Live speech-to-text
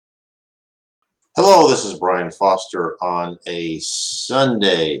Hello, this is Brian Foster on a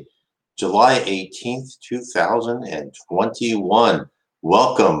Sunday, July 18th, 2021.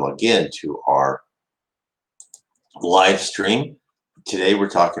 Welcome again to our live stream. Today we're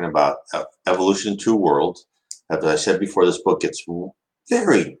talking about Evolution in Two Worlds. As I said before, this book gets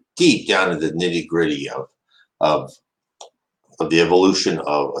very deep down into the nitty-gritty of the evolution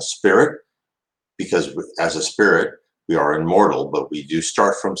of a spirit, because as a spirit, we are immortal, but we do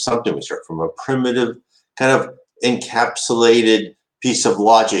start from something. We start from a primitive, kind of encapsulated piece of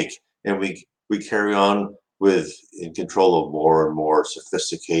logic, and we carry on with in control of more and more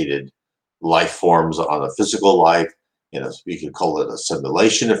sophisticated life forms on a physical life. We could call it a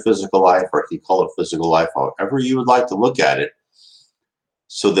simulation of physical life, or if you call it physical life, however you would like to look at it.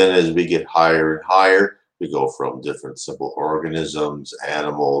 So then as we get higher and higher, we go from different simple organisms,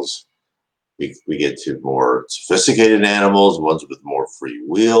 animals, we get to more sophisticated animals, ones with more free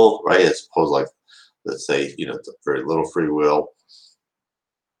will, right? As opposed, like, let's say, very little free will.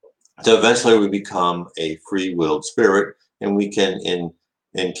 So eventually we become a free-willed spirit, and we can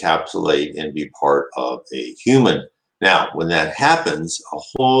encapsulate and be part of a human. Now, when that happens, a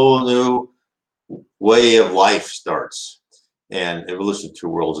whole new way of life starts. And Evolution in Two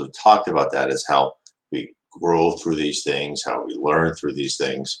Worlds have talked about that, as how we grow through these things, how we learn through these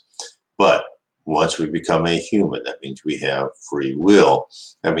things. But once we become a human, that means we have free will.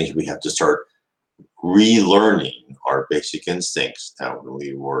 That means we have to start relearning our basic instincts. Now, when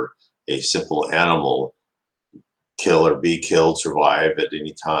we were a simple animal, kill or be killed, survive at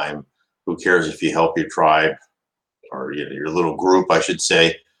any time. Who cares if you help your tribe or your little group, I should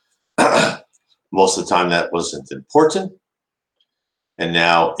say. Most of the time that wasn't important. And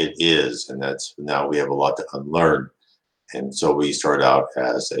now it is. And now we have a lot to unlearn. And so we start out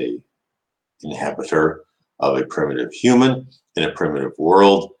as a inhabitor of a primitive human in a primitive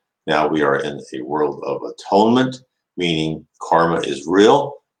world. Now we are in a world of atonement, meaning karma is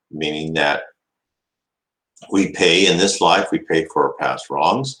real, meaning that we pay in this life, we pay for our past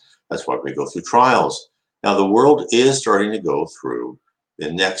wrongs. That's why we go through trials. Now the world is starting to go through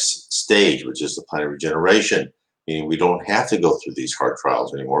the next stage, which is the planet regeneration, meaning we don't have to go through these hard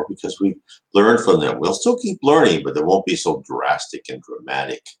trials anymore because we've learned from them. We'll still keep learning, but they won't be so drastic and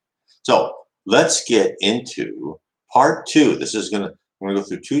dramatic. So let's get into part two. I'm going to go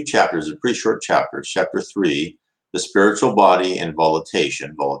through two chapters, a pretty short chapters. Chapter 3, the spiritual body and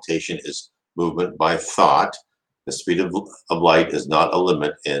volitation. Volitation is movement by thought. The speed of light is not a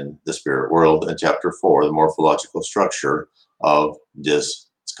limit in the spirit world. And chapter 4, the morphological structure of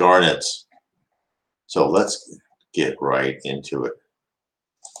Discarnates. So let's get right into it.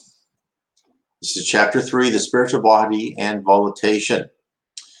 This is chapter 3, the spiritual body and volitation.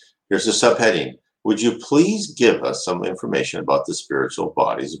 Here's the subheading. Would you please give us some information about the spiritual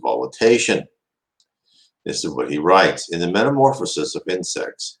body's volitation? This is what he writes. In the metamorphosis of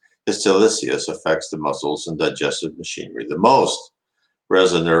insects, histoliceus affects the muscles and digestive machinery the most,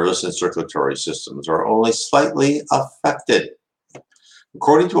 whereas the nervous and circulatory systems are only slightly affected.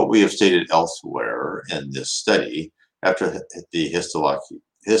 According to what we have stated elsewhere in this study, after the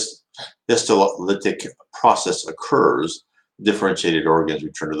histolytic process occurs, differentiated organs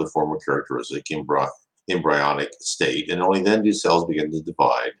return to the former characteristic embryonic state, and only then do cells begin to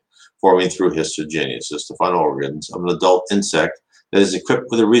divide, forming through histogenesis the final organs of an adult insect that is equipped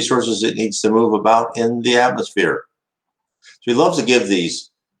with the resources it needs to move about in the atmosphere. So he loves to give these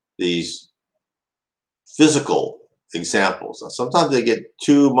physical examples. Now, sometimes they get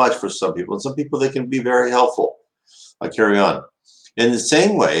too much for some people, and some people they can be very helpful. I carry on. In the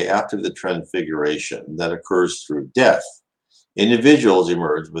same way, after the transfiguration that occurs through death, individuals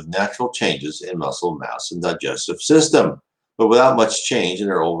emerge with natural changes in muscle mass and digestive system, but without much change in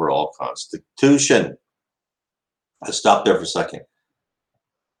their overall constitution. Let's stop there for a second.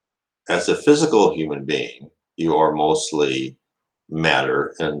 As a physical human being, you are mostly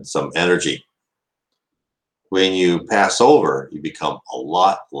matter and some energy. When you pass over, you become a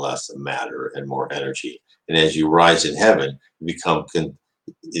lot less matter and more energy. And as you rise in heaven, you become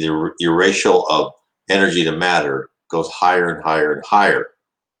your ratio of energy to matter goes higher and higher and higher.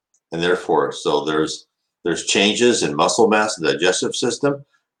 And therefore, so there's changes in muscle mass and digestive system,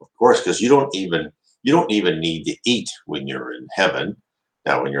 of course, because you don't even need to eat when you're in heaven.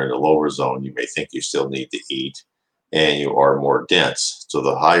 Now, when you're in the lower zone, you may think you still need to eat, and you are more dense. So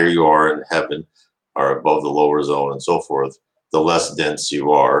the higher you are in heaven, or above the lower zone and so forth, the less dense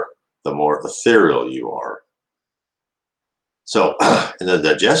you are, the more ethereal you are. So in the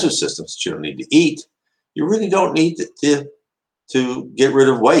digestive system, since you don't need to eat, you really don't need to get rid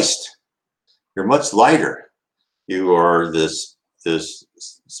of waste. You're much lighter. You are this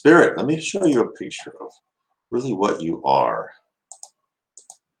spirit. Let me show you a picture of really what you are.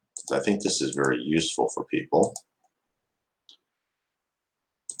 I think this is very useful for people.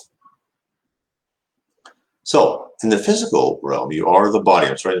 So, in the physical realm, you are the body.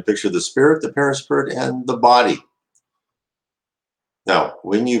 I'm trying to picture the spirit, the perispirit, and the body. Now,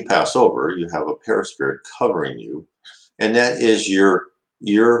 when you pass over, you have a perispirit covering you, and that is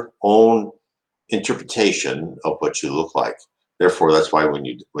your own interpretation of what you look like. Therefore, that's why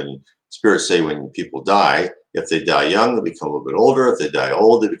when spirits say when people die, if they die young, they become a little bit older. If they die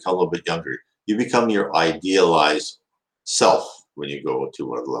old, they become a little bit younger. You become your idealized self when you go to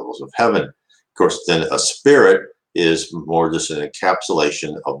one of the levels of heaven. Of course, then a spirit is more just an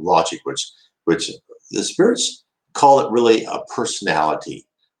encapsulation of logic, which the spirits call it really a personality,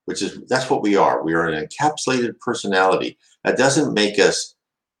 that's what we are. We are an encapsulated personality. That doesn't make us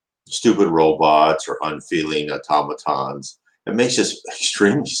stupid robots or unfeeling automatons. It makes us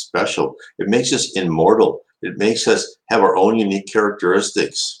extremely special. It makes us immortal. It makes us have our own unique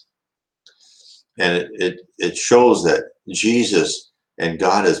characteristics. And it shows that Jesus and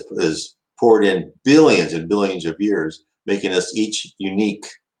God has poured in billions and billions of years, making us each unique.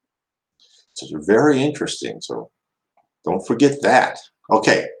 So it's very interesting. So don't forget that.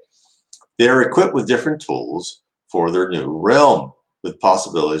 Okay. They're equipped with different tools for their new realm, with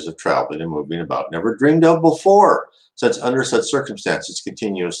possibilities of traveling and moving about never dreamed of before. Since under such circumstances,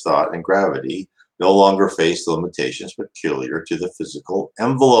 continuous thought and gravity no longer face the limitations peculiar to the physical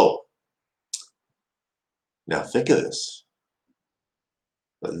envelope. Now think of this.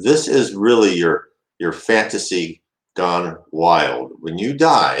 This is really your fantasy gone wild. When you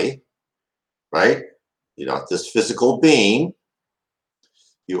die, right? You're not this physical being.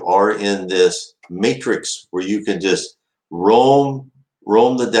 You are in this matrix where you can just roam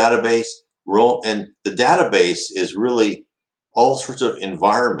the database, and the database is really all sorts of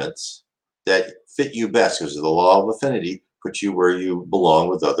environments that fit you best because of the law of affinity, puts you where you belong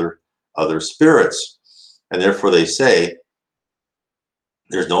with other spirits. And therefore they say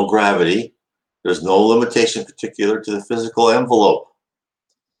there's no gravity, there's no limitation particular to the physical envelope.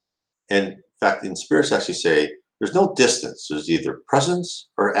 And in fact, in spirits actually say there's no distance, there's either presence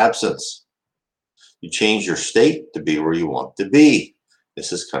or absence. You change your state to be where you want to be.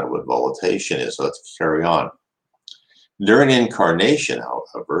 This is kind of what volitation is. So let's carry on. During incarnation,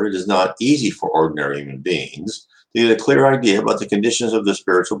 however, it is not easy for ordinary human beings to get a clear idea about the conditions of the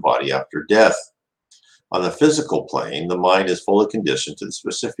spiritual body after death. On the physical plane, the mind is fully conditioned to the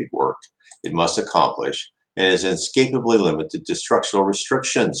specific work it must accomplish and is inescapably limited to structural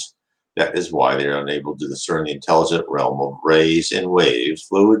restrictions. That is why they are unable to discern the intelligent realm of rays and waves,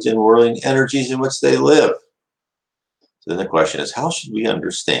 fluids and whirling energies in which they live. So then the question is, how should we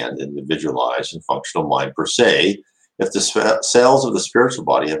understand the individualized and functional mind per se if the cells of the spiritual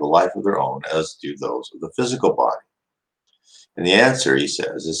body have a life of their own as do those of the physical body? And the answer, he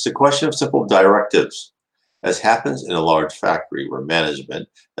says, is a question of simple directives. As happens in a large factory where management,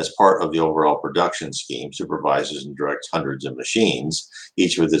 as part of the overall production scheme, supervises and directs hundreds of machines,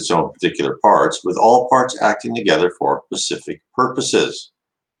 each with its own particular parts, with all parts acting together for specific purposes.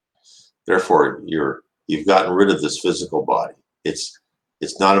 Therefore, you've gotten rid of this physical body. It's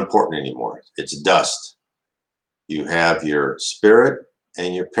not important anymore. It's dust. You have your spirit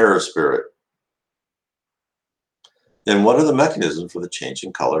and your perispirit. Then what are the mechanisms for the change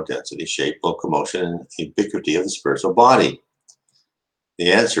in color, density, shape, locomotion, and ubiquity of the spiritual body?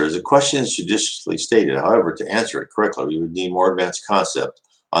 The answer is the question is judiciously stated. However, to answer it correctly, we would need more advanced concept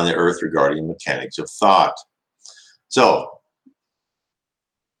on the earth regarding mechanics of thought. So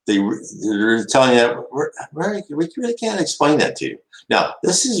they're telling you we really can't explain that to you. Now,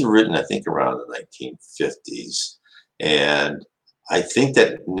 this is written, I think, around the 1950s. And I think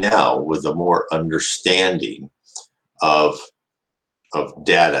that now with a more understanding of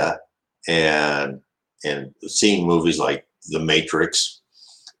data and seeing movies like The Matrix,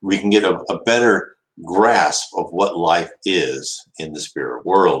 we can get a better grasp of what life is in the spirit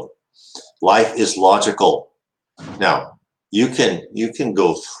world. Life is logical. Now, you can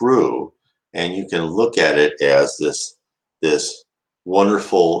go through and you can look at it as this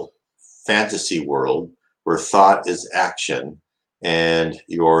wonderful fantasy world where thought is action and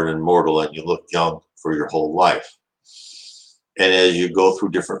you're an immortal and you look young for your whole life. And as you go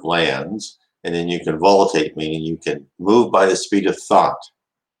through different lands, and then you can volitate, meaning you can move by the speed of thought.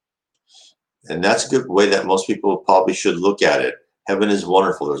 And that's a good way that most people probably should look at it. Heaven is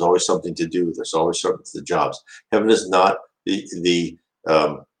wonderful. There's always something to do. There's always something to the jobs. Heaven is not the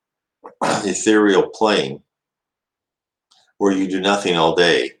ethereal plane where you do nothing all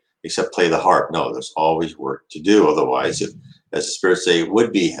day except play the harp. No, there's always work to do. Otherwise, as the spirits say,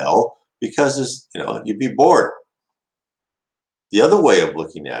 would be hell, because it's, you'd be bored. The other way of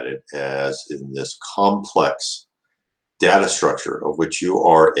looking at it as in this complex data structure of which you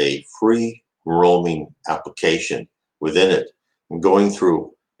are a free roaming application within it, and going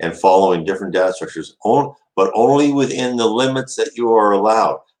through and following different data structures, but only within the limits that you are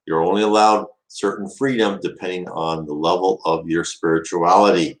allowed. You're only allowed certain freedom depending on the level of your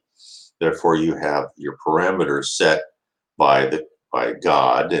spirituality. Therefore, you have your parameters set by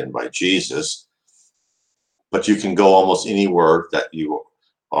God and by Jesus, but you can go almost anywhere that you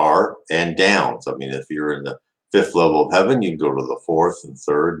are and down. So, I mean, if you're in the 5th level of heaven, you can go to the 4th and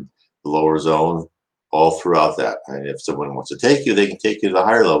 3rd, the lower zone, all throughout that. And if someone wants to take you, they can take you to the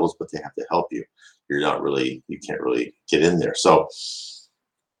higher levels, but they have to help you. You can't really get in there. So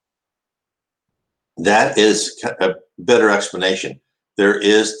that is a better explanation. There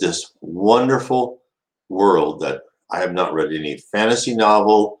is this wonderful world that I have not read any fantasy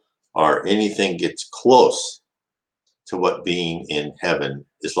novel or anything gets close to what being in heaven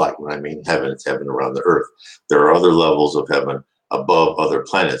is like. When I mean heaven, it's heaven around the earth. There are other levels of heaven above other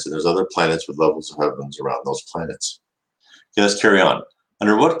planets, and there's other planets with levels of heavens around those planets. Okay, let's carry on.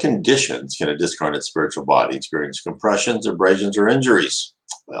 Under what conditions can a discarnate spiritual body experience compressions, abrasions, or injuries?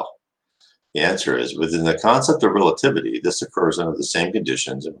 Well, the answer is within the concept of relativity, this occurs under the same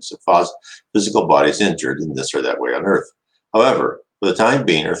conditions in which a physical body is injured in this or that way on Earth. However, for the time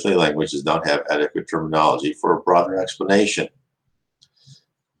being, earthly language does not have adequate terminology for a broader explanation.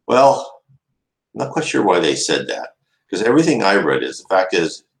 Well, I'm not quite sure why they said that, because everything I read is, the fact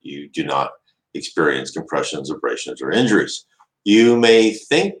is, you do not experience compressions, abrasions, or injuries. You may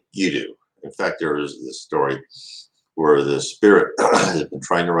think you do. In fact, there is this story where the spirit has been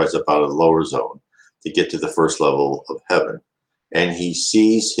trying to rise up out of the lower zone to get to the 1st level of heaven. And he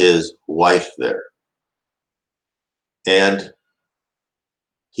sees his wife there. And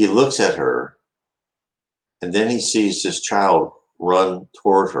he looks at her, and then he sees this child run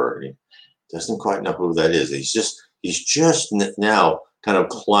toward her. And he doesn't quite know who that is. He's just now kind of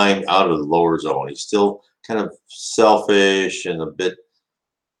climbed out of the lower zone. He's still kind of selfish and a bit,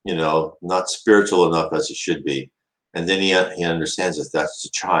 not spiritual enough as he should be. And then he understands that that's the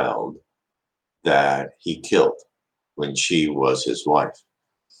child that he killed when she was his wife.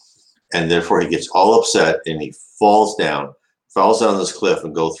 And therefore he gets all upset and he falls down this cliff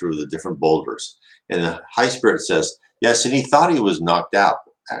and go through the different boulders. And the high spirit says, yes, and he thought he was knocked out.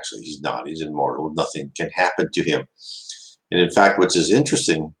 Actually, he's not. He's immortal. Nothing can happen to him. And in fact, what's is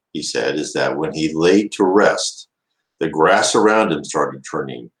interesting, he said, is that when he laid to rest, the grass around him started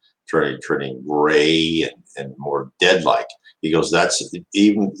turning gray and more dead-like. He goes, that's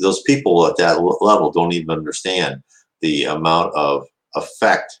even those people at that level don't even understand the amount of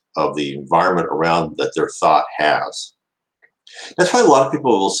effect of the environment around that their thought has. That's why a lot of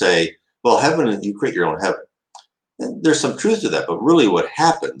people will say, well, heaven, you create your own heaven. And there's some truth to that, but really what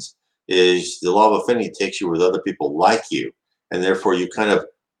happens is the law of affinity takes you with other people like you, and therefore you kind of,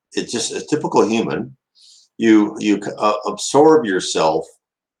 it's just a typical human, you absorb yourself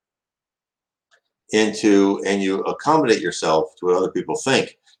into, and you accommodate yourself to what other people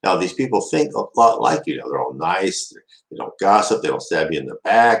think. Now, these people think a lot like you. They're all nice. They don't gossip. They don't stab you in the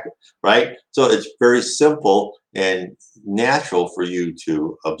back, right? So it's very simple and natural for you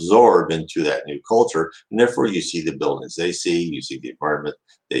to absorb into that new culture. And therefore, you see the buildings they see, you see the environment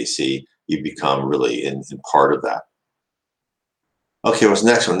they see, you become really in part of that. Okay, what's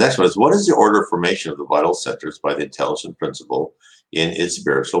the next one? Next one is, what is the order of formation of the vital centers by the intelligent principle in its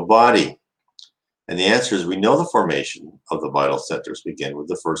spiritual body? And the answer is, we know the formation of the vital centers begin with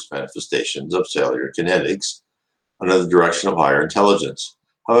the first manifestations of cellular kinetics under the direction of higher intelligence.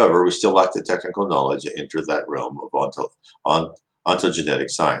 However, we still lack the technical knowledge to enter that realm of ontogenetic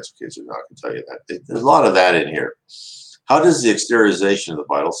science. Okay, so I'm not going to tell you that. There's a lot of that in here. How does the exteriorization of the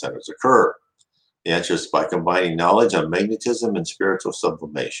vital centers occur? The answer is by combining knowledge on magnetism and spiritual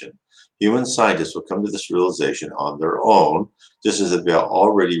sublimation. Human scientists will come to this realization on their own, just as they have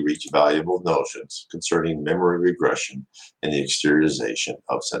already reached valuable notions concerning memory regression and the exteriorization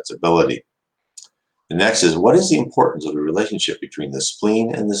of sensibility. The next is, what is the importance of the relationship between the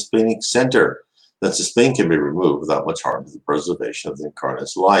spleen and the splenic center? That the spleen can be removed without much harm to the preservation of the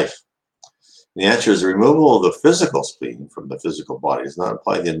incarnate's life. The answer is, the removal of the physical spleen from the physical body does not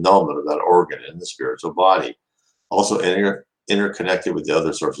imply the annulment of that organ in the spiritual body. Also interconnected with the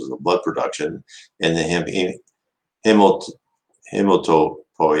other sources of blood production and the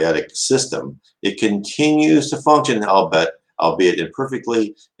hematopoietic system, it continues to function, albeit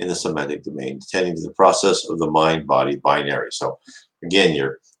imperfectly, in the somatic domain, tending to the process of the mind-body binary. So again,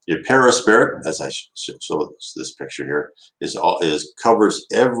 your Your perispirit, as I show this picture here, is covers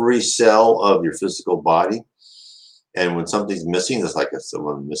every cell of your physical body. And when something's missing, it's like if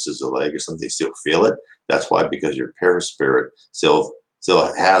someone misses a leg or something, they still feel it. That's why, because your perispirit still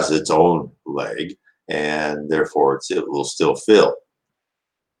has its own leg, and therefore it will still feel.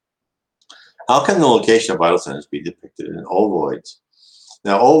 How can the location of vital centers be depicted in ovoids?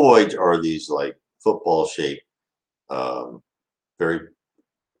 Now, ovoids are these like football-shaped, very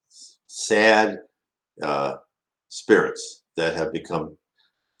sad spirits that have become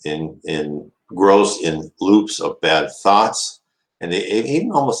engrossed in loops of bad thoughts, and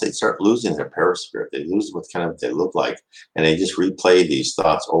they start losing their perispirit. They lose what they look like, and they just replay these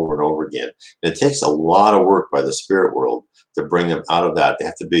thoughts over and over again. And it takes a lot of work by the spirit world to bring them out of that. They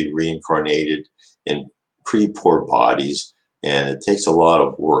have to be reincarnated in pretty poor bodies, and it takes a lot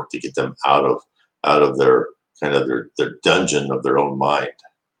of work to get them out of their their dungeon of their own mind.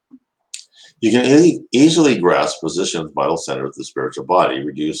 You can easily grasp position of the vital center of the spiritual body,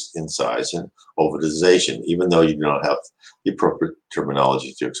 reduced in size and ovoidization, even though you do not have the appropriate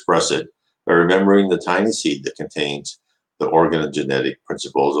terminology to express it, by remembering the tiny seed that contains the organogenetic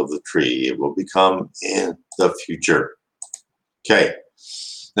principles of the tree it will become in the future. Okay,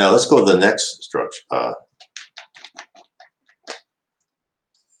 now let's go to the next structure.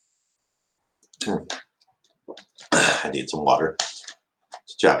 I need some water.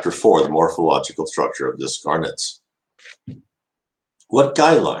 Chapter 4, the morphological structure of discarnates. What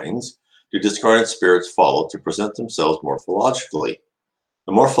guidelines do discarnate spirits follow to present themselves morphologically?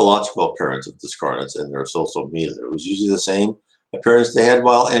 The morphological appearance of discarnates and their social meter was usually the same appearance they had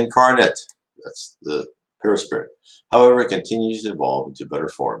while incarnate. That's the perispirit. However, it continues to evolve into better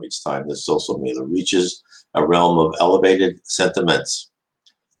form each time the social meter reaches a realm of elevated sentiments.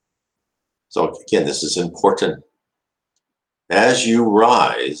 So again, this is important. As you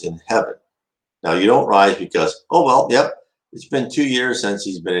rise in heaven. Now, you don't rise because, oh, well, yep, it's been 2 years since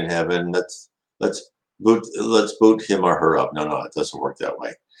he's been in heaven. Let's boot him or her up. No, it doesn't work that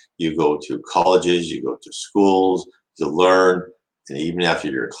way. You go to colleges, you go to schools to learn, and even after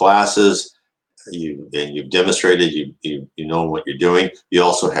your classes, you've demonstrated you know what you're doing. You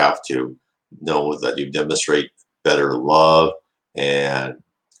also have to know that you demonstrate better love and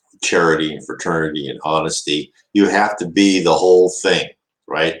charity and fraternity and honesty. You have to be the whole thing,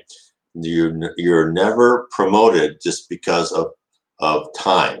 right? You're never promoted just because of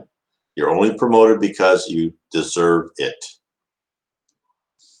time. You're only promoted because you deserve it.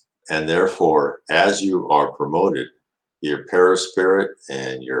 And therefore, as you are promoted, your perispirit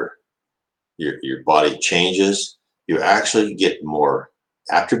and your body changes. You actually get more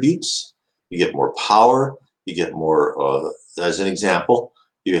attributes. You get more power. You get more, as an example,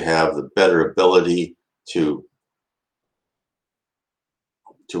 you have the better ability to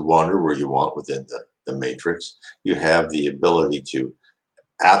wander where you want within the matrix. You have the ability to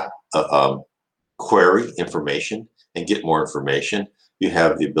query information and get more information. You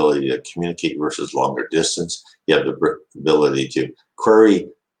have the ability to communicate versus longer distance. You have the ability to query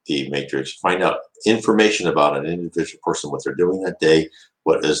the matrix, find out information about an individual person, what they're doing that day,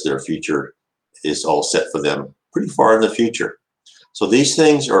 what is their future is all set for them pretty far in the future. So these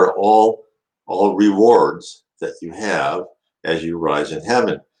things are all rewards that you have as you rise in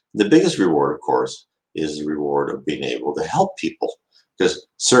heaven. The biggest reward, of course, is the reward of being able to help people, because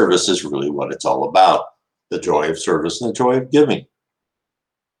service is really what it's all about. The joy of service and the joy of giving.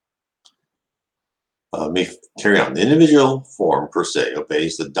 Let me carry on. The individual form per se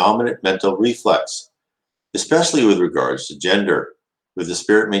obeys the dominant mental reflex, especially with regards to gender, with the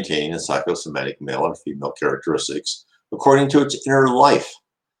spirit maintaining the psychosomatic male or female characteristics according to its inner life,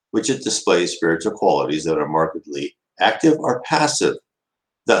 which it displays spiritual qualities that are markedly active or passive.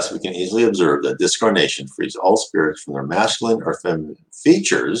 Thus, we can easily observe that discarnation frees all spirits from their masculine or feminine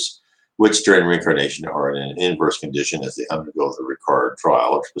features, which during reincarnation are in an inverse condition as they undergo the required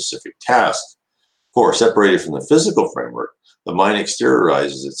trial or specific task. For, separated from the physical framework, the mind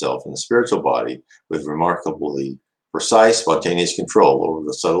exteriorizes itself in the spiritual body with remarkably precise, spontaneous control over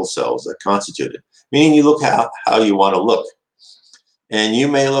the subtle cells that constitute it. Meaning you look how you want to look. And you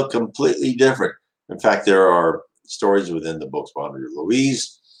may look completely different. In fact, there are stories within the books Boundary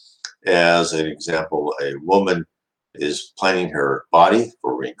Louise. As an example, a woman is planning her body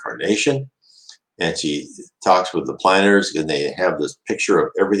for reincarnation. And she talks with the planners, and they have this picture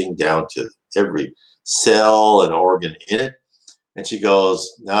of everything down to every cell and organ in it. And she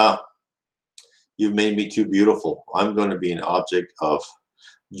goes, "Nah, you've made me too beautiful. I'm going to be an object of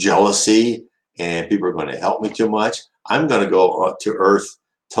jealousy, and people are going to help me too much. I'm going to go up to Earth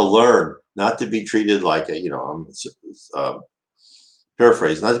to learn, not to be treated like a,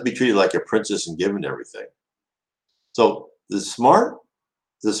 paraphrase, not to be treated like a princess and given everything. So the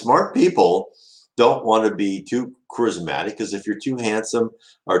smart people don't want to be too charismatic, because if you're too handsome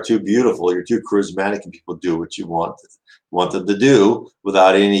or too beautiful, you're too charismatic, and people do what you want them to do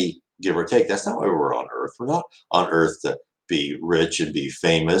without any give or take. That's not why we're on earth. We're not on earth to be rich and be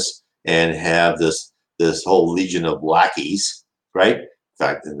famous and have this whole legion of lackeys, right? In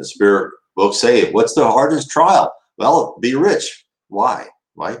fact, in the spirit books say, what's the hardest trial? Well, be rich. Why?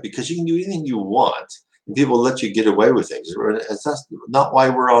 Right? Because you can do anything you want, and people let you get away with things. That's not why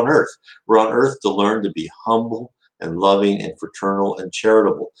we're on earth. We're on earth to learn to be humble and loving and fraternal and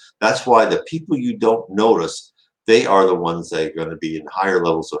charitable. That's why the people you don't notice, they are the ones that are going to be in higher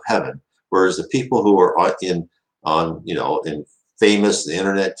levels of heaven. Whereas the people who are in famous the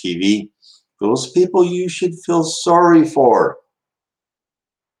internet, TV, those people you should feel sorry for.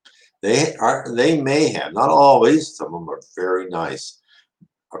 They may have, not always, some of them are very nice,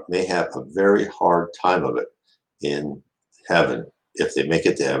 may have a very hard time of it in heaven. If they make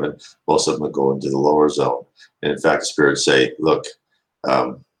it to heaven, most of them will go into the lower zone. And in fact, the spirits say, look,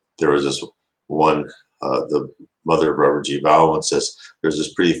 there was this one, the mother of Reverend G. Bowen says, there's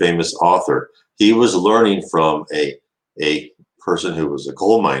this pretty famous author. He was learning from a person who was a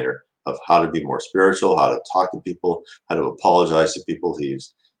coal miner of how to be more spiritual, how to talk to people, how to apologize to people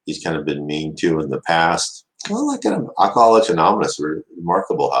he's kind of been mean to in the past. Well, like an Alcoholics Anonymous,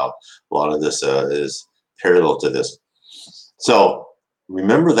 remarkable how a lot of this is parallel to this. So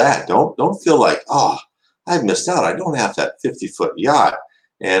remember that. Don't feel like, oh, I've missed out. I don't have that 50-foot yacht,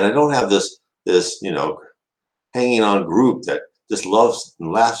 and I don't have this hanging on group that just loves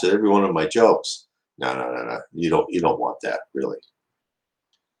and laughs at every one of my jokes. No. You don't want that, really.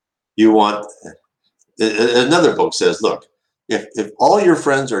 You want, another book says, look, if all your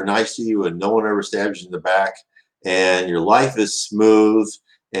friends are nice to you and no one ever stabs you in the back, and your life is smooth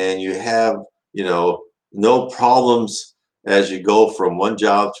and you have, no problems as you go from one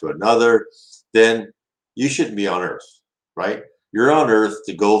job to another, then you shouldn't be on earth, right? You're on earth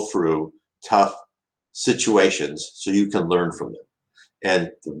to go through tough situations so you can learn from them.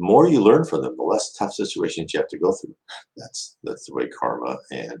 And the more you learn from them, the less tough situations you have to go through. That's the way karma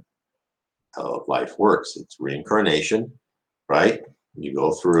and life works. It's reincarnation, right? You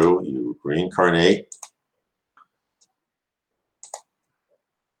go through, you reincarnate.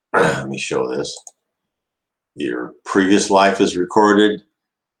 Let me show this. Your previous life is recorded.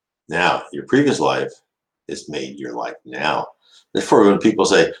 Now, your previous life is made your life now. Therefore, when people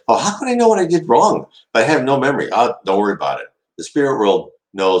say, oh, how can I know what I did wrong? But I have no memory. Oh, don't worry about it. The spirit world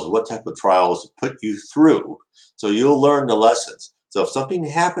knows what type of trials to put you through. So you'll learn the lessons. So if something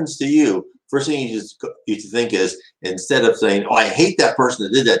happens to you, first thing you think is, instead of saying, oh, I hate that person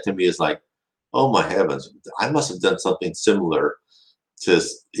that did that to me, is like, oh my heavens, I must have done something similar to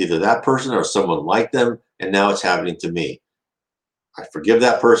either that person or someone like them, and now it's happening to me. I forgive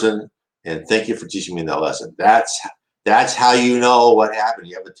that person, and thank you for teaching me that lesson. That's how you know what happened.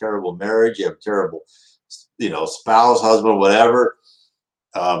 You have a terrible marriage, you have a terrible, spouse, husband, whatever.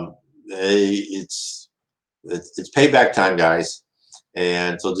 It's payback time, guys.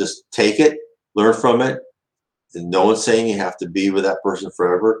 And so just take it, learn from it. And no one's saying you have to be with that person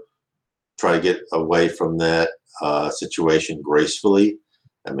forever. Try to get away from that situation gracefully,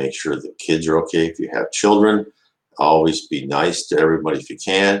 and make sure the kids are okay. If you have children, always be nice to everybody if you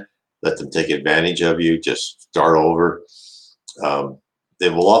can. Let them take advantage of you. Just start over. They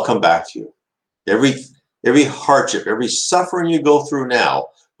will all come back to you. Every hardship, every suffering you go through now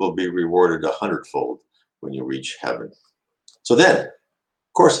will be rewarded 100-fold when you reach heaven. So then,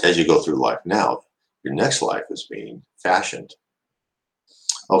 of course, as you go through life now, your next life is being fashioned.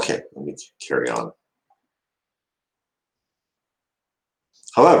 Okay, let me carry on.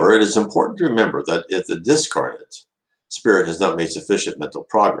 However, it is important to remember that if the discarnate spirit has not made sufficient mental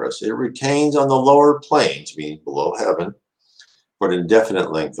progress, it retains on the lower planes, meaning below heaven, for an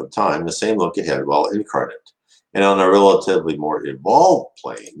indefinite length of time, the same look ahead while incarnate. And on a relatively more evolved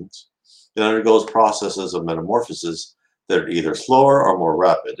planes, it undergoes processes of metamorphosis that are either slower or more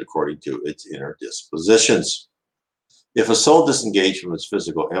rapid according to its inner dispositions. If a soul disengaged from its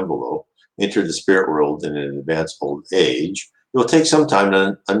physical envelope entered the spirit world in an advanced old age, it will take some time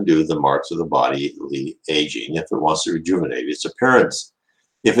to undo the marks of the body aging if it wants to rejuvenate its appearance.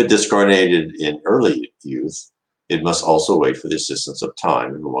 If it discarnated in early youth, it must also wait for the assistance of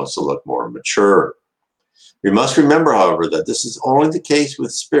time if it wants to look more mature. We must remember, however, that this is only the case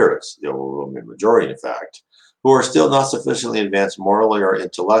with spirits, the overwhelming majority, in fact, who are still not sufficiently advanced morally or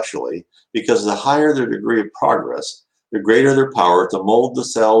intellectually, because the higher their degree of progress, the greater their power to mold the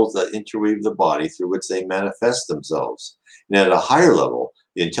cells that interweave the body through which they manifest themselves. And at a higher level,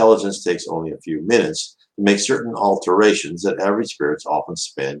 the intelligence takes only a few minutes to make certain alterations that average spirits often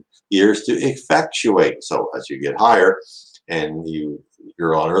spend years to effectuate. So as you get higher and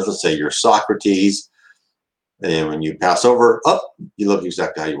you're on Earth, let's say you're Socrates, and when you pass over, you look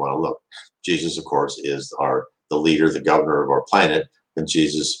exactly how you want to look. Jesus, of course, is the leader, the governor of our planet. When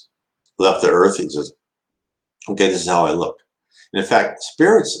Jesus left the earth, he says, okay, this is how I look. And in fact,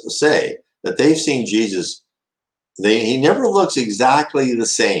 spirits say that they've seen Jesus. He never looks exactly the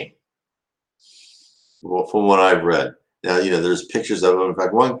same, well, from what I've read. Now, there's pictures of him. In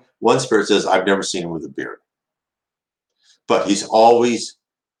fact, one spirit says, I've never seen him with a beard. But he's always,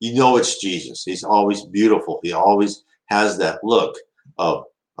 it's Jesus. He's always beautiful. He always has that look of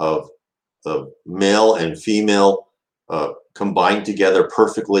male and female combined together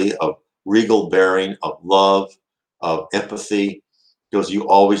perfectly, of regal bearing, of love, of empathy, because you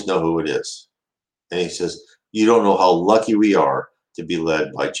always know who it is. And he says, you don't know how lucky we are to be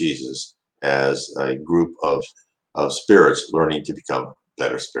led by Jesus as a group of spirits learning to become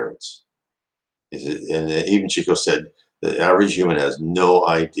better spirits. And even Chico said, the average human has no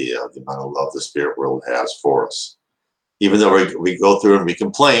idea the amount of love the spirit world has for us. Even though we go through and we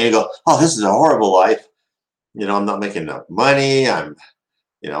complain and go, oh, this is a horrible life. I'm not making enough money.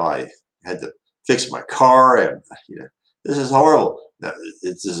 I had to fix my car, and this is horrible. Now,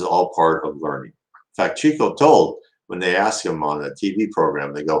 this is all part of learning. In fact, Chico told, when they asked him on a TV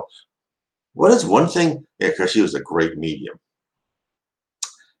program, they go, what is one thing? Because he was a great medium.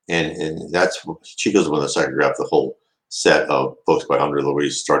 And that's, Chico's the one that psychographed the whole set of books by Andre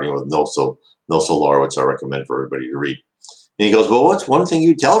Luis, starting with No Solar, which I recommend for everybody to read. And he goes, well, what's one thing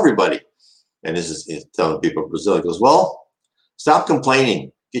you tell everybody? And this is telling people in Brazil. He goes, well, stop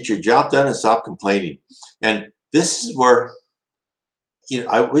complaining. Get your job done and stop complaining. And this is where,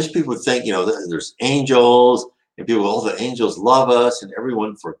 I wish people would think, there's angels, and people, all the angels love us, and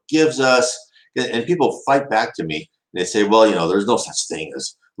everyone forgives us. And people fight back to me. And they say, well, there's no such thing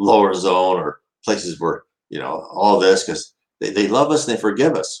as lower zone or places where, all this, because they love us and they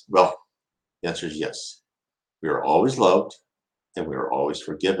forgive us. Well, the answer is yes. We are always loved and we are always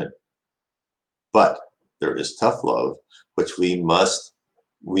forgiven. But there is tough love, which we must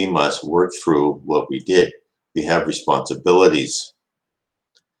work through what we did. We have responsibilities.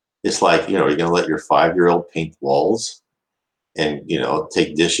 It's like, you're going to let your 5-year-old paint walls and,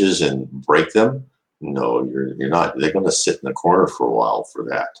 take dishes and break them? No, you're not. They're going to sit in the corner for a while for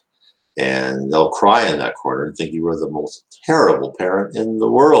that. And they'll cry in that corner and think you were the most terrible parent in the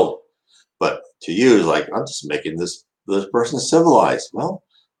world. But to you, it's like, I'm just making this person civilized. Well,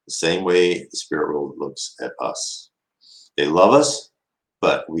 the same way the spirit world looks at us. They love us,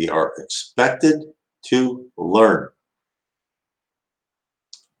 but we are expected to learn.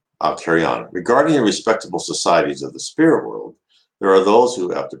 I'll carry on. Regarding the respectable societies of the spirit world, there are those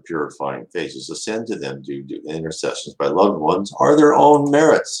who, after purifying phases, ascend to them to do intercessions by loved ones or their own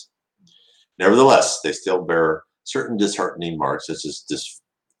merits. Nevertheless, they still bear certain disheartening marks, such as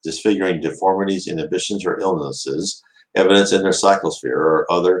disfiguring deformities, inhibitions, or illnesses, evidence in their psychosphere,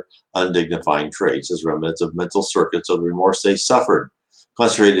 or other undignifying traits as remnants of mental circuits of the remorse they suffered,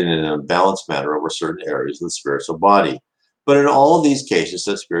 concentrated in an imbalanced manner over certain areas of the spiritual body. But in all of these cases,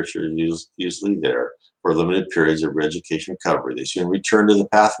 such spirits are usually there for limited periods of re-education recovery. They soon return to the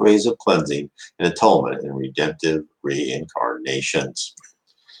pathways of cleansing and atonement in redemptive reincarnations.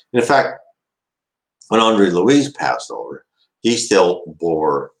 And in fact, when Andre Luis passed over, he still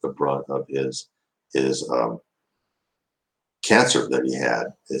bore the brunt of his cancer that he had.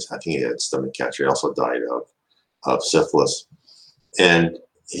 I think he had stomach cancer. He also died of syphilis.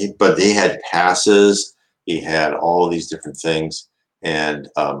 But he had passes. He had all of these different things. And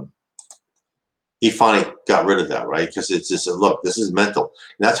he finally got rid of that, right? Because it's just, look, this is mental.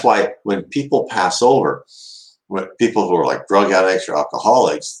 And that's why when people pass over, when people who are like drug addicts or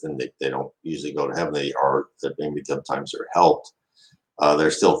alcoholics, and they don't usually go to heaven, maybe sometimes they're helped.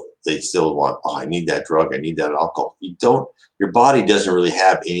 They still want, I need that drug, I need that alcohol. Your body doesn't really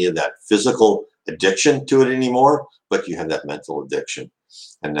have any of that physical addiction to it anymore, but you have that mental addiction.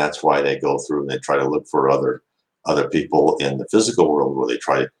 And that's why they go through and they try to look for other people in the physical world where they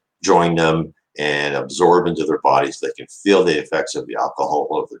try to join them and absorb into their bodies. They can feel the effects of the alcohol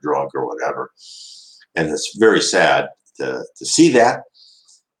or the drug or whatever. And it's very sad to see that.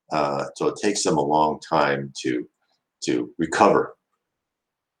 So it takes them a long time to recover.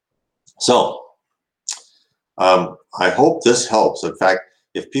 So I hope this helps. In fact,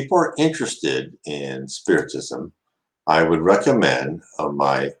 if people are interested in Spiritism, I would recommend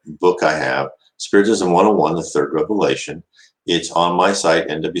my book I have, Spiritism 101, The Third Revelation. It's on my site,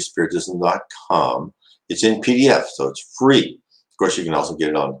 nwspiritism.com. It's in PDF, so it's free. Of course, you can also get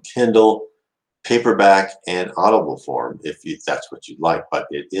it on Kindle, paperback, and Audible form if that's what you'd like, but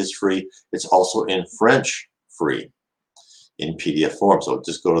it is free. It's also in French free in PDF form. So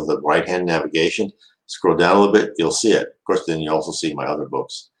just go to the right-hand navigation, scroll down a little bit, you'll see it. Of course, then you also see my other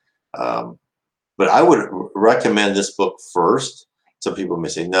books. But I would recommend this book first. Some people may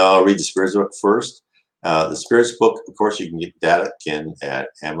say, no, read the Spirits book first. The Spirits book, of course, you can get that again at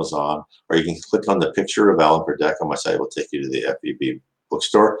Amazon, or you can click on the picture of Alan Kardec on my site. It will take you to the FEB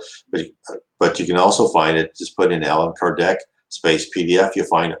bookstore. But you can also find it, just put in Alan Kardec space PDF. You'll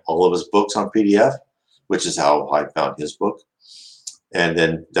find all of his books on PDF, which is how I found his book. And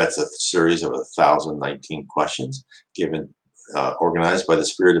then that's a series of 1,019 questions given, organized by the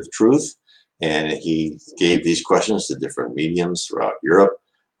Spirit of Truth. And he gave these questions to different mediums throughout Europe.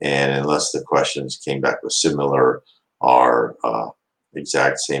 And unless the questions came back with similar or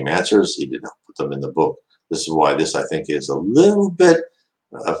exact same answers, he did not put them in the book. This is why this, I think, is a little bit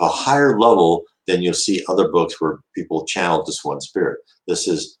of a higher level than you'll see other books where people channel just one spirit. This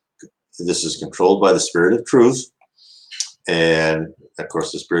is controlled by the Spirit of Truth. And of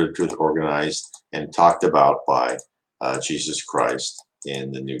course, the Spirit of Truth organized and talked about by Jesus Christ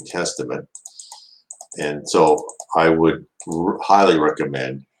in the New Testament. And so I would highly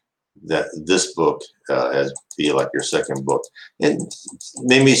recommend that this book as be like your second book. And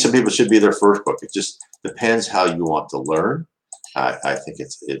maybe some people should be their first book. It just depends how you want to learn. I think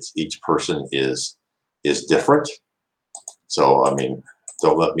it's each person is different. So, I mean,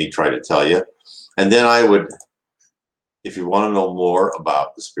 don't let me try to tell you. And then I would, if you want to know more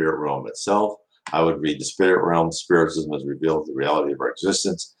about the spirit realm itself, I would read The Spirit Realm, Spiritism has Revealed the Reality of Our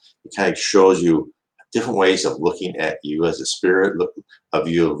Existence. It kind of shows you different ways of looking at you as a spirit,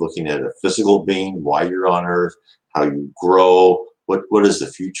 looking at a physical being, why you're on Earth, how you grow, what is the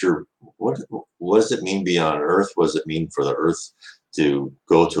future, what does it mean beyond Earth, what does it mean for the Earth to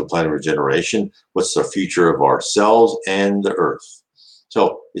go to a planet of regeneration, what's the future of ourselves and the Earth.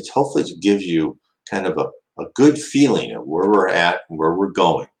 So it's hopefully to give you kind of a good feeling of where we're at and where we're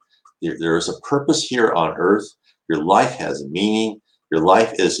going. There is a purpose here on Earth. Your life has meaning. Your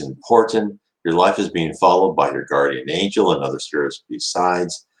life is important. Your life is being followed by your guardian angel and other spirits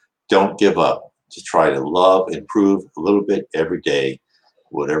besides. Don't give up. Just try to love, improve a little bit every day.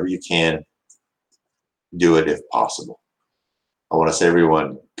 Whatever you can, do it if possible. I want to say,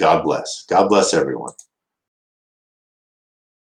 everyone, God bless. God bless everyone.